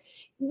ways,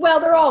 well,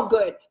 they're all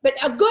good, but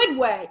a good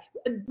way,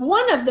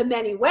 one of the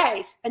many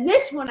ways, and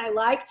this one I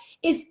like,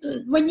 is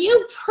when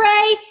you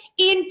pray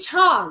in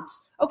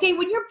tongues. Okay,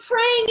 when you're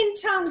praying in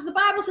tongues, the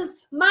Bible says,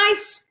 my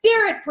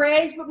spirit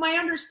prays, but my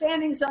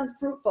understanding's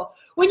unfruitful.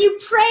 When you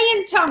pray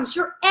in tongues,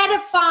 you're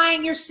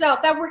edifying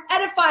yourself. That word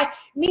edify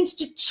means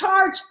to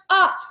charge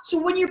up. So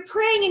when you're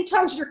praying in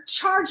tongues, you're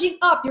charging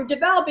up, you're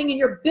developing, and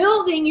you're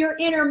building your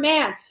inner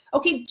man.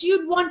 Okay,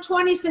 Jude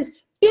 1:20 says,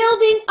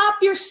 building up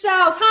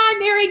yourselves. Hi,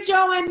 Mary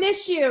Jo, I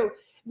miss you.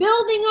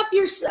 Building up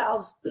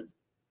yourselves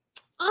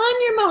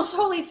on your most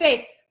holy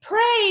faith,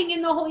 praying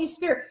in the Holy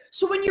Spirit.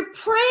 So when you're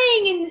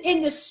praying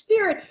in the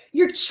Spirit,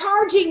 you're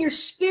charging your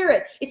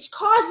spirit. It's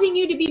causing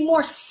you to be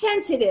more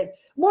sensitive,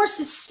 more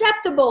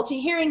susceptible to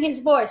hearing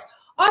his voice.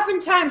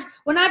 Oftentimes,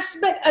 when I've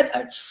spent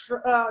a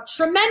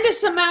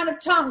tremendous amount of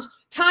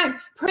time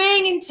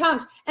praying in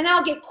tongues, and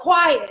I'll get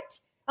quiet,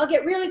 I'll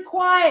get really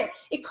quiet,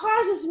 it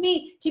causes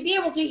me to be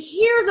able to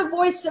hear the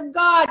voice of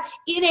God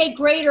in a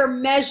greater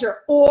measure.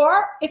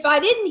 Or if I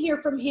didn't hear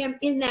from him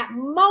in that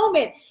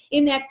moment,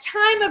 in that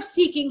time of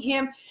seeking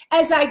him,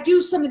 as I do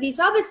some of these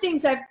other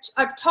things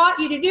I've taught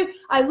you to do,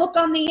 I look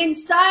on the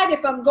inside.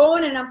 If I'm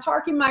going and I'm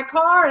parking my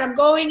car and I'm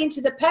going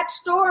into the pet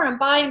store and I'm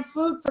buying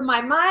food for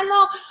my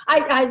Milo,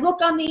 I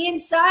look on the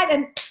inside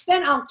and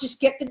then I'll just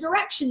get the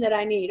direction that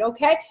I need,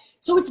 okay?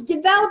 So it's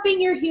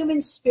developing your human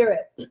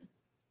spirit.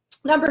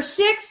 Number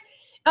 6,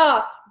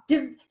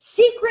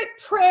 secret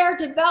prayer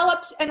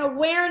develops an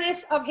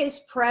awareness of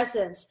his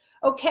presence.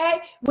 Okay,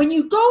 when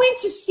you go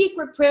into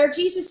secret prayer,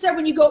 Jesus said,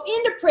 when you go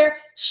into prayer,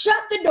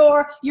 shut the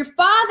door. Your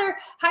Father,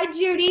 hi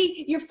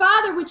Judy, your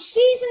Father, which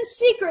sees in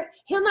secret,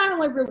 he'll not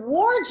only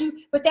reward you,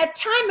 but that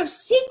time of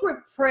secret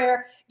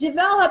prayer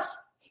develops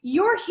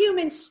your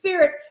human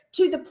spirit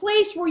to the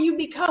place where you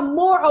become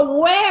more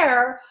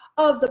aware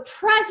of the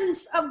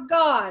presence of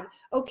God.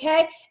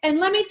 Okay, and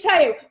let me tell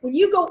you, when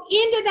you go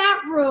into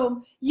that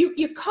room,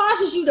 it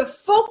causes you to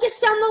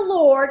focus on the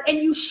Lord, and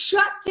you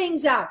shut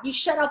things out. You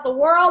shut out the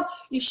world,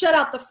 you shut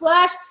out the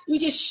flesh, you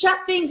just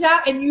shut things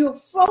out, and you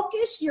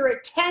focus your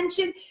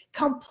attention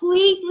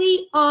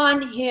completely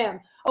on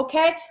him.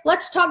 Okay,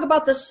 let's talk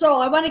about the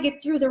soul. I want to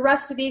get through the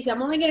rest of these.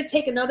 I'm only going to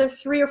take another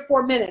 3 or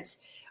 4 minutes.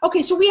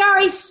 Okay, so we are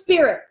a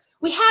spirit.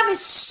 We have a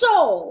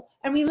soul,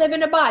 and we live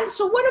in a body.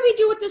 So what do we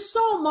do with the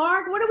soul,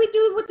 Mark? What do we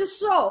do with the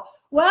soul?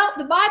 Well,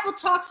 the Bible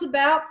talks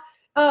about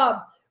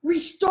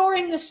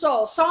restoring the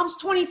soul. Psalms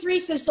 23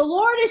 says, the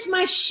Lord is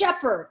my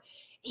shepherd.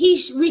 He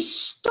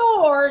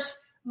restores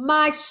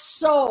my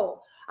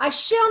soul. I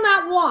shall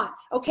not want.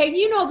 Okay,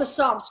 you know the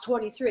Psalms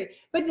 23.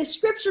 But the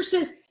scripture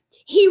says,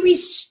 he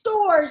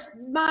restores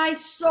my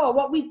soul.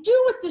 What we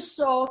do with the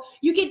soul,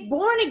 you get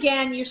born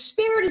again. Your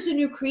spirit is a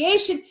new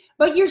creation.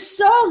 But your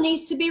soul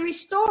needs to be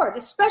restored,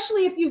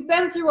 especially if you've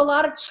been through a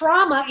lot of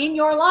trauma in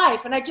your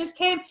life. And I just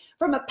came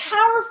from a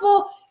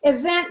powerful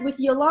event with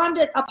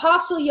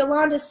Apostle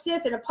Yolanda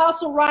Stith and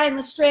Apostle Ryan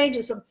Lestrange,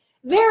 and some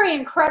very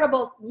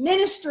incredible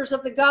ministers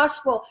of the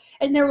gospel.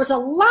 And there was a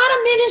lot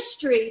of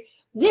ministry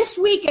this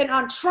weekend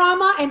on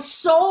trauma and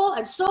soul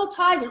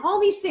ties and all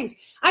these things.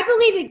 I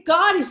believe that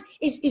God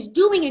is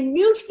doing a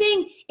new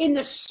thing in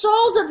the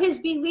souls of his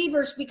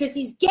believers, because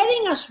he's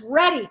getting us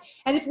ready.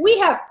 And if we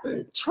have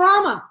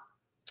trauma,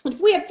 if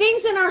we have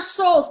things in our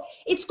souls,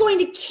 it's going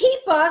to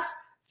keep us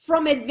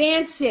from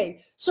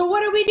advancing. So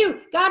what do?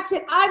 God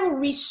said, I will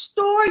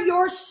restore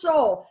your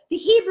soul. The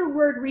Hebrew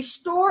word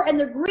restore and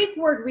the Greek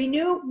word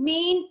renew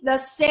mean the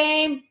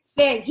same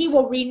thing. He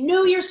will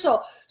renew your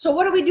soul. So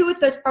what do we do with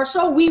this? Our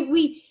soul,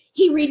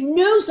 he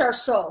renews our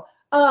soul.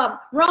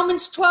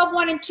 Romans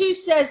 12:1-2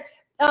 says,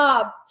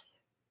 I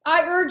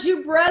urge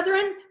you,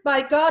 brethren,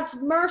 by God's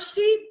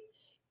mercy,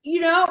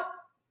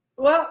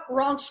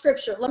 wrong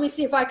scripture. Let me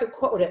see if I could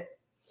quote it.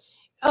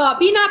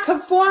 Be not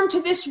conformed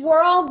to this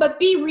world, but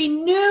be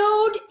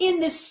renewed in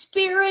the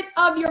spirit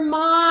of your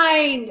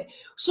mind.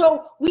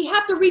 So we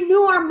have to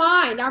renew our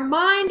mind. Our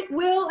mind,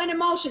 will, and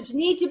emotions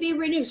need to be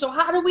renewed. So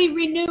how do we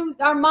renew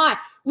our mind?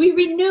 We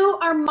renew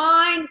our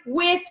mind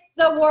with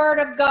the word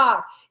of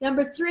God.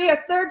 Number 3,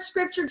 our third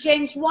scripture,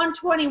 James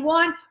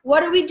 1:21.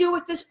 What do we do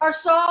with our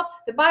soul?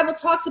 The Bible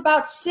talks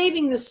about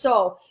saving the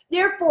soul.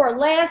 Therefore,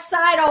 lay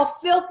aside all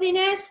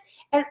filthiness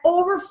and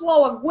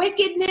overflow of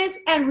wickedness,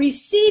 and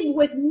receive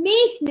with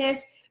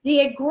meekness the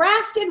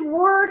engrafted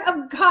word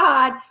of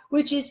God,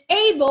 which is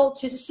able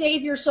to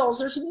save your souls.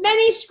 There's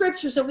many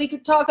scriptures that we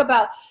could talk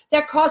about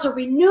that cause a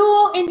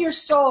renewal in your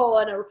soul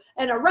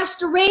and a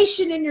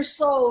restoration in your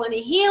soul and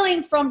a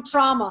healing from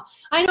trauma.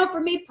 I know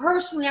for me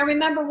personally, I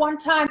remember one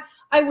time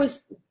I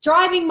was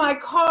driving my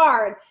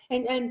car,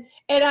 and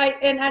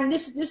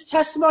this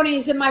testimony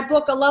is in my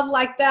book, A Love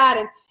Like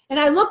That, and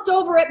I looked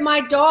over at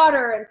my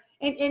daughter,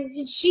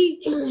 and she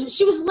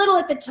was little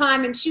at the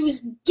time, and she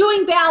was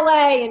doing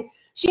ballet, and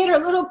she had her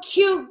little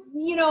cute,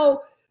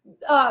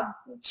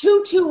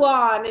 tutu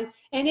on,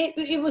 and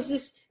it was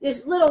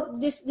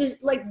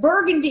this like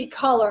burgundy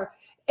color,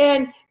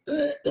 and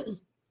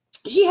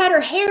she had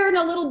her hair in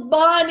a little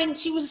bun, and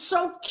she was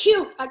so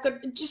cute. I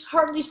could just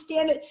hardly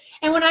stand it.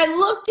 And when I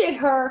looked at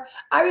her,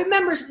 I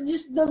remember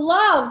just the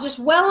love just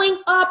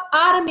welling up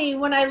out of me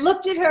when I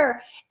looked at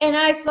her, and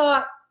I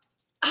thought,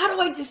 how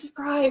do I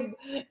describe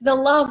the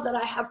love that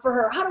I have for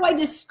her? How do I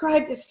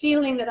describe the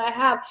feeling that I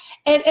have?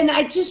 And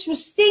I just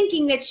was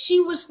thinking that she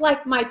was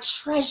like my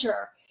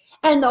treasure.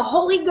 And the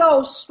Holy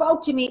Ghost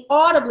spoke to me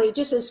audibly,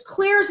 just as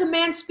clear as a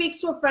man speaks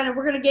to a friend. And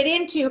we're going to get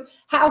into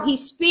how he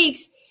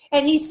speaks.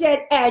 And he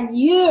said, and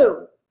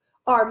you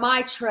are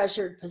my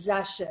treasured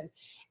possession.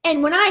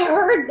 And when I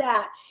heard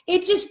that,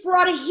 it just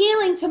brought a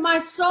healing to my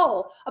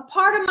soul, a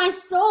part of my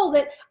soul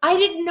that I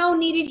didn't know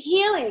needed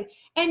healing.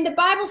 And the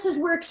Bible says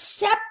we're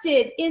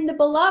accepted in the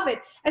beloved.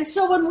 And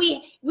so when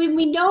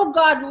we know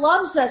God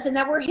loves us and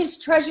that we're his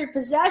treasured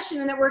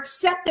possession and that we're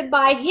accepted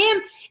by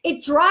him,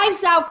 it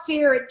drives out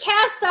fear. It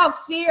casts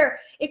out fear.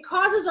 It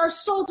causes our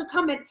soul to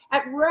come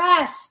at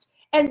rest.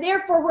 And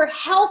therefore we're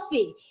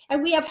healthy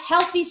and we have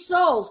healthy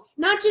souls,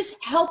 not just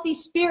healthy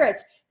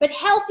spirits, but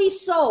healthy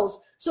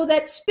souls, so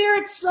that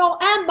spirit, soul,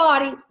 and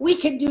body, we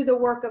can do the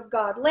work of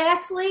God.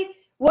 Lastly,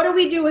 what do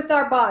we do with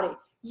our body?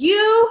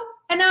 You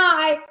and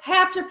I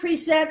have to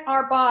present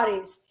our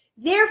bodies.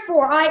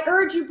 Therefore, I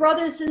urge you,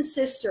 brothers and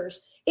sisters,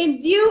 in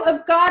view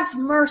of God's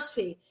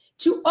mercy,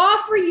 to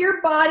offer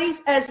your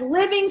bodies as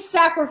living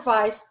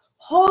sacrifice,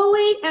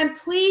 holy and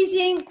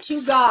pleasing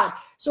to God.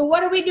 So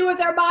what do we do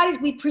with our bodies?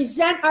 We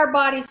present our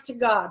bodies to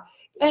God.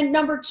 And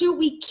number 2,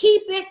 we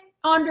keep it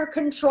under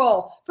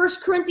control.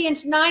 1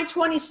 Corinthians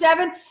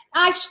 9:27,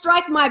 I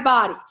strike my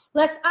body,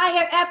 lest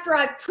after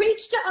I've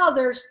preached to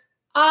others,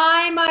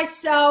 I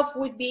myself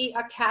would be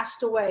a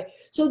castaway.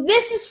 So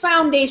this is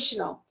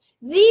foundational.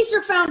 These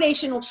are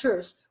foundational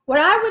truths. What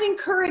I would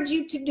encourage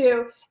you to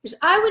do is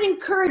I would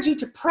encourage you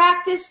to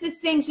practice the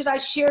things that I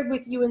shared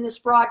with you in this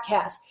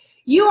broadcast.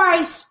 You are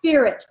a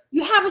spirit.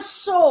 You have a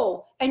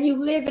soul, and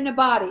you live in a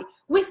body.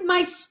 With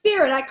my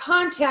spirit, I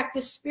contact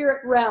the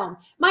spirit realm.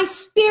 My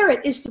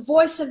spirit is the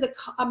voice of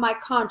my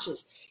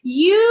conscience.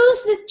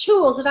 Use the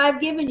tools that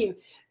I've given you.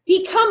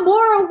 Become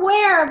more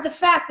aware of the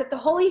fact that the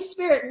Holy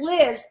Spirit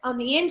lives on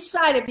the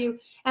inside of you.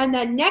 And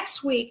then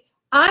next week,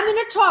 I'm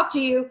going to talk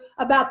to you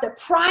about the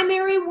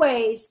primary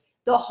ways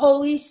the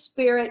Holy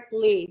Spirit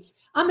leads.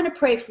 I'm going to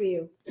pray for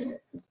you.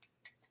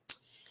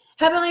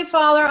 Heavenly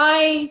Father,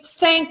 I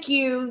thank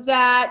you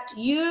that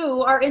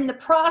you are in the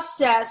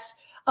process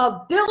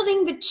of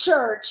building the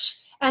church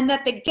and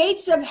that the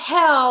gates of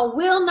hell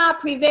will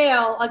not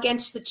prevail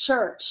against the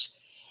church.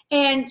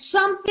 And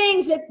some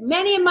things that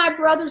many of my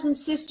brothers and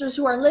sisters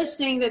who are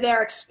listening that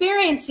they're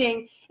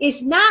experiencing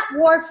is not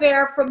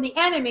warfare from the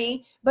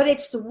enemy, but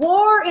it's the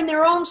war in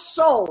their own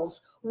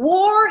souls,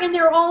 war in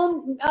their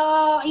own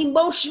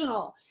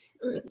emotional.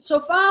 So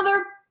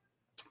Father,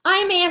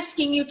 I'm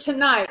asking you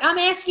tonight, I'm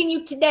asking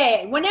you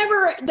today,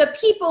 whenever the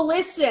people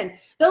listen,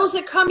 those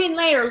that come in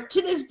later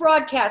to this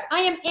broadcast, I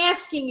am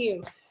asking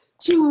you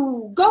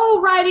to go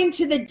right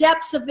into the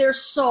depths of their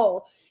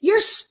soul. Your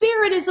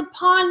spirit is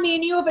upon me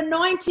and you have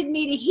anointed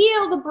me to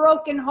heal the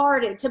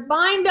brokenhearted, to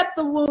bind up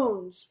the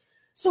wounds.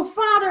 So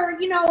Father,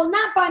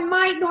 not by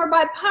might nor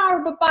by power,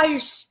 but by your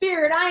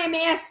spirit, I am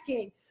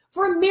asking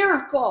for a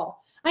miracle.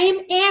 I am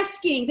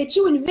asking that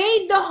you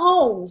invade the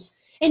homes,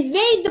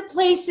 invade the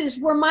places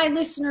where my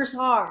listeners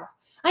are.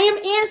 I am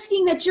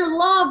asking that your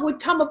love would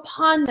come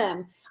upon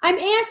them. I'm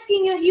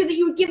asking that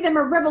you would give them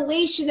a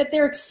revelation that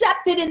they're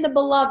accepted in the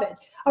beloved,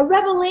 a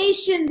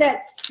revelation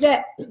that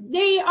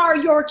they are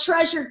your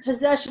treasured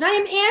possession. I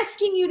am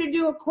asking you to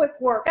do a quick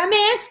work. I'm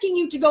asking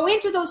you to go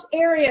into those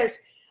areas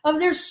of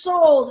their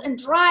souls and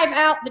drive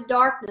out the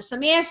darkness.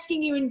 I'm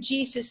asking you in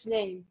Jesus'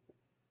 name.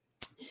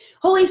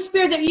 Holy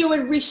Spirit, that you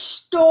would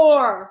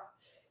restore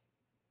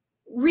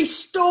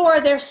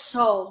their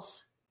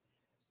souls.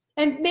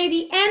 And may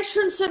the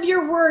entrance of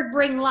your word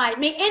bring light.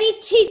 May any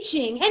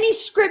teaching, any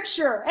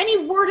scripture,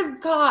 any word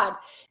of God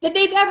that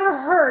they've ever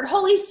heard,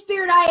 Holy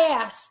Spirit, I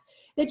ask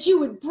that you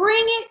would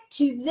bring it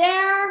to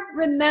their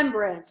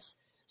remembrance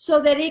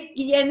so that and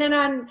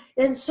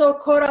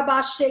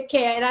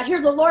I hear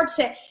the Lord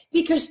say,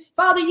 because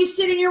Father, you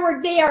said in your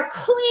word, they are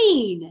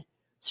clean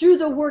through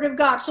the word of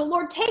God. So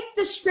Lord, take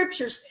the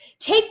scriptures,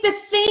 take the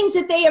things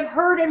that they have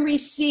heard and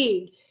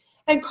received,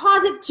 and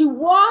cause it to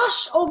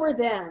wash over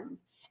them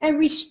and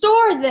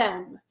restore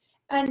them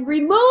and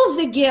remove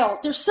the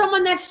guilt. There's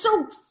someone that's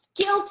so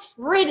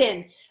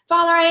guilt-ridden.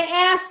 Father,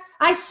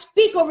 I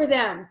speak over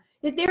them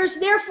that there's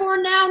therefore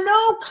now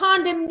no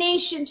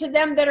condemnation to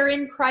them that are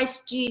in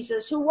Christ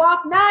Jesus, who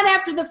walk not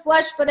after the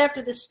flesh, but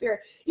after the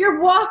Spirit.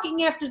 You're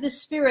walking after the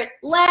Spirit.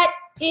 Let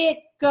it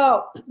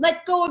go.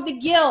 Let go of the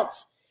guilt.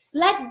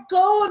 Let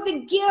go of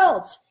the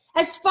guilt.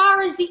 As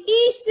far as the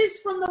east is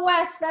from the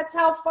west, that's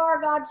how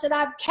far God said,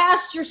 I've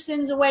cast your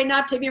sins away,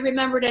 not to be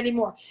remembered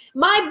anymore.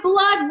 My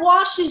blood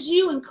washes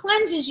you and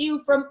cleanses you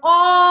from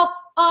all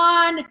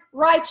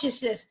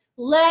unrighteousness.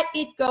 Let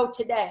it go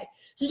today.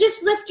 So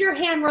just lift your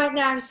hand right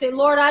now and say,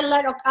 Lord, I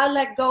let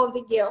go of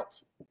the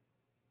guilt.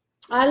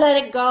 I let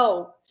it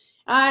go.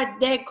 I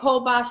let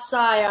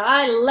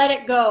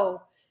it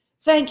go.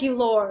 Thank you,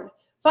 Lord.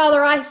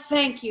 Father, I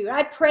thank you.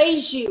 I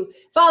praise you.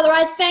 Father,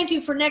 I thank you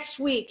for next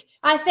week.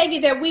 I thank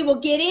you that we will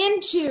get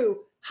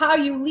into how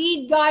you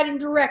lead, guide, and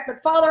direct.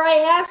 But Father, I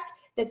ask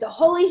that the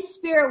Holy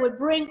Spirit would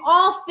bring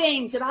all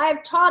things that I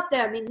have taught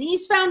them in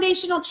these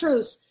foundational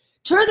truths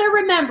to their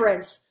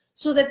remembrance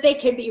so that they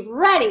can be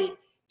ready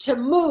to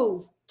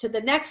move to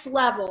the next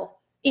level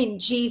in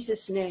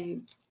Jesus'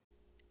 name.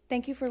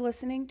 Thank you for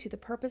listening to the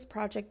Purpose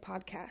Project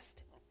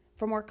podcast.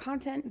 For more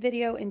content,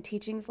 video, and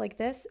teachings like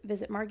this,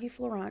 visit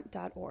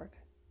margieflorent.org.